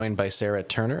Joined by Sara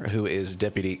Turner, who is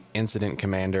Deputy Incident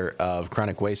Commander of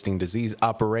Chronic Wasting Disease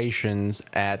Operations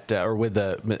with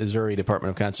the Missouri Department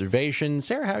of Conservation.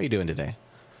 Sara, how are you doing today?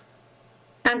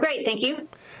 I'm great, thank you.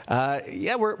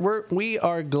 We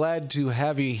are glad to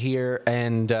have you here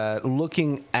and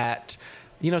looking at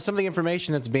some of the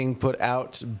information that's being put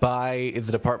out by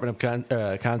the Department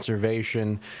of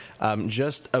Conservation,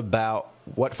 just about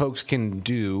what folks can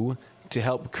do to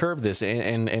help curb this,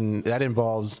 and that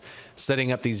involves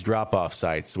setting up these drop-off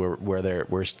sites where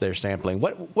they're sampling.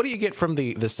 What do you get from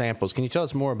the samples? Can you tell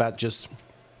us more about just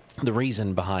the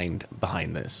reason behind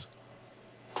this?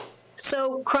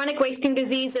 So chronic wasting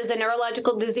disease is a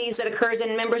neurological disease that occurs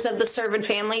in members of the cervid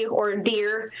family, or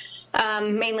deer,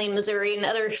 mainly in Missouri. In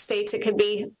other states, it could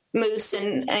be moose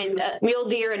and mule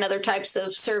deer and other types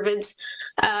of cervids.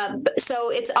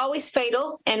 So it's always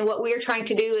fatal, and what we are trying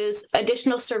to do is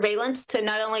additional surveillance to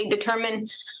not only determine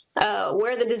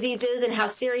where the disease is and how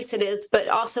serious it is, but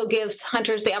also gives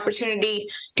hunters the opportunity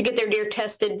to get their deer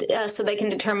tested so they can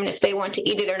determine if they want to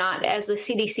eat it or not, as the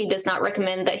CDC does not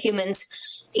recommend that humans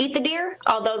eat the deer,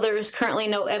 although there is currently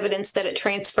no evidence that it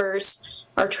transfers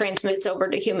or transmits over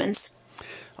to humans.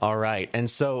 All right. And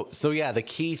so the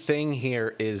key thing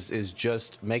here is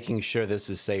just making sure this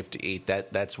is safe to eat.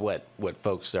 That's what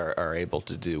folks are able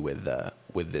to do with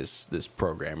this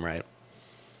program, right?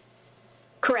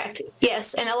 Correct.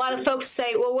 Yes. And a lot of folks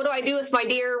say, well, what do I do with my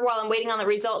deer while I'm waiting on the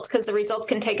results? Because the results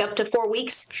can take up to 4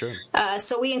 weeks. Sure.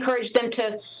 So we encourage them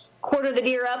to quarter the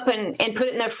deer up and put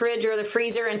it in their fridge or the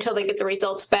freezer until they get the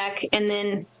results back, and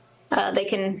then they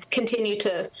can continue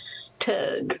to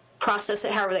process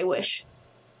it however they wish.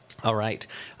 All right.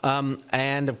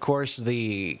 And of course,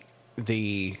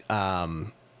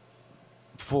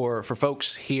 for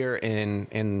folks here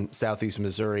in southeast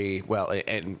Missouri, well,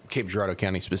 in Cape Girardeau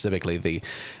County specifically, the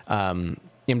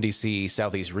MDC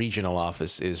Southeast Regional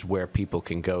Office is where people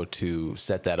can go to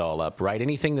set that all up, right?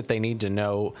 Anything that they need to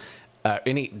know.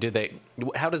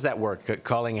 How does that work?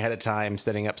 Calling ahead of time,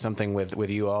 setting up something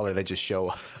with you all, or they just show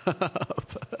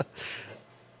up?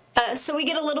 So we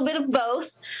get a little bit of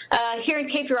both. Here in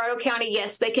Cape Girardeau County,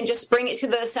 yes, they can just bring it to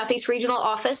the Southeast Regional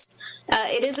Office.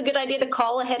 It is a good idea to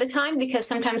call ahead of time because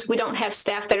sometimes we don't have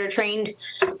staff that are trained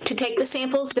to take the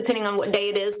samples, depending on what day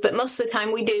it is, but most of the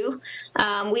time we do.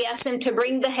 We ask them to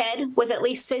bring the head with at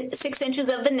least 6 inches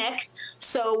of the neck.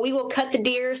 So we will cut the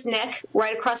deer's neck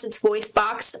right across its voice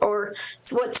box, or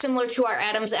what's similar to our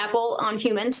Adam's apple on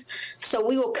humans. So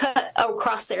we will cut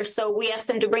across there. So we ask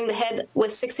them to bring the head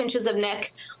with 6 inches of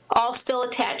neck, all still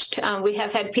attached. We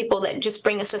have had people that just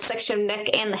bring us a section of neck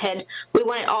and the head. We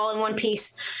want it all in one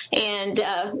piece. And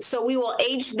so we will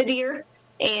age the deer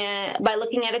by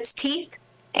looking at its teeth.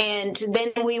 And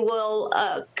then we will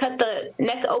cut the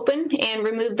neck open and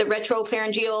remove the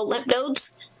retropharyngeal lymph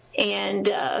nodes and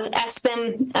ask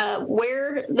them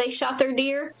where they shot their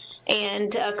deer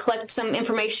and collect some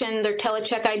information, their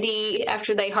telecheck ID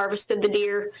after they harvested the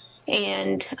deer,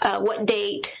 and what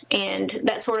date and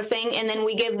that sort of thing. And then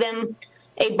we give them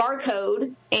a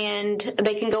barcode, and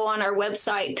they can go on our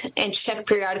website and check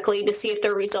periodically to see if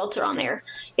their results are on there.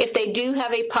 If they do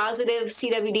have a positive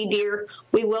CWD deer,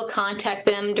 we will contact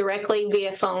them directly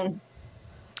via phone.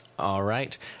 All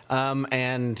right.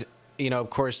 And, of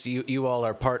course, you all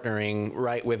are partnering,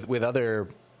 right, with other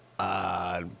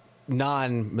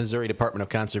non-Missouri Department of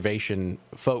Conservation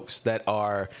folks that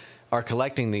are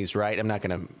collecting these, right? I'm not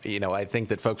going to, I think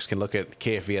that folks can look at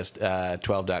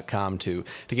KFVS12.com to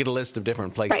get a list of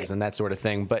different places, right, and that sort of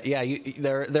thing. But yeah,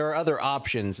 there are other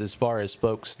options as far as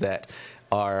folks that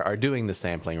are doing the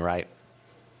sampling, right?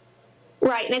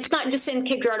 Right, and it's not just in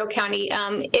Cape Girardeau County.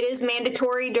 It is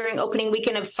mandatory during opening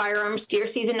weekend of firearms deer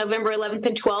season, November 11th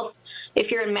and 12th.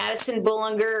 If you're in Madison,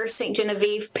 Bullinger, St.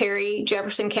 Genevieve, Perry,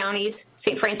 Jefferson counties,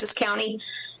 St. Francis County.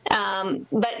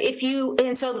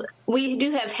 So we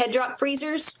do have head drop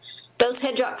freezers. Those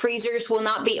head drop freezers will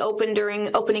not be open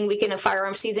during opening weekend of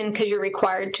firearm season because you're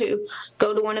required to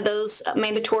go to one of those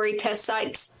mandatory test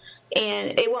sites.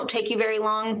 And it won't take you very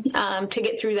long to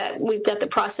get through that. We've got the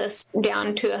process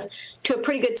down to a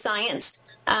pretty good science.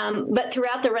 But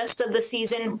throughout the rest of the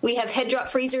season, we have head drop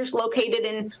freezers located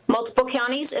in multiple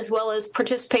counties, as well as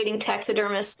participating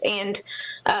taxidermists and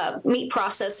meat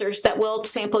processors that will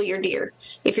sample your deer.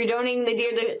 If you're donating the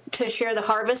deer to share the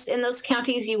harvest in those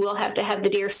counties, you will have to have the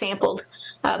deer sampled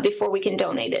before we can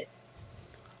donate it.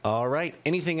 All right.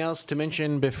 Anything else to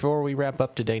mention before we wrap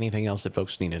up today? Anything else that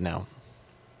folks need to know?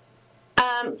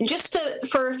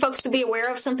 For folks to be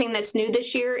aware of, something that's new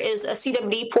this year is a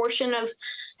CWD portion of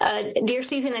deer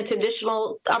season. It's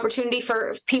additional opportunity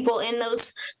for people in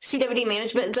those CWD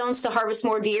management zones to harvest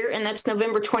more deer, and that's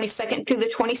November 22nd through the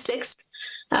 26th.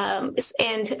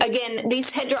 And again, these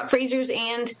head drop freezers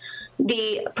and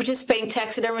the participating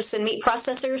taxidermists and meat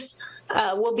processors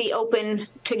will be open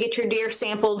to get your deer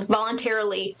sampled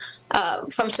voluntarily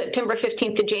from September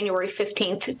 15th to January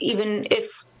 15th, even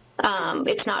if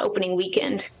it's not opening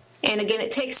weekend. And again, it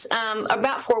takes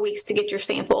about 4 weeks to get your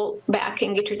sample back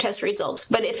and get your test results.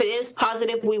 But if it is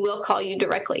positive, we will call you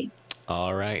directly.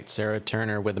 All right. Sara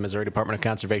Turner with the Missouri Department of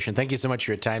Conservation. Thank you so much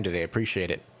for your time today. I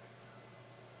appreciate it.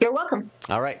 You're welcome.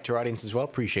 All right. To our audience as well,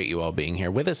 appreciate you all being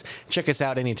here with us. Check us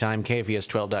out anytime.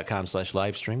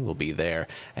 KFES12.com/livestream will be there.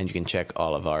 And you can check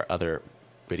all of our other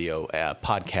video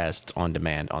podcasts on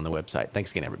demand on the website. Thanks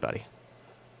again, everybody.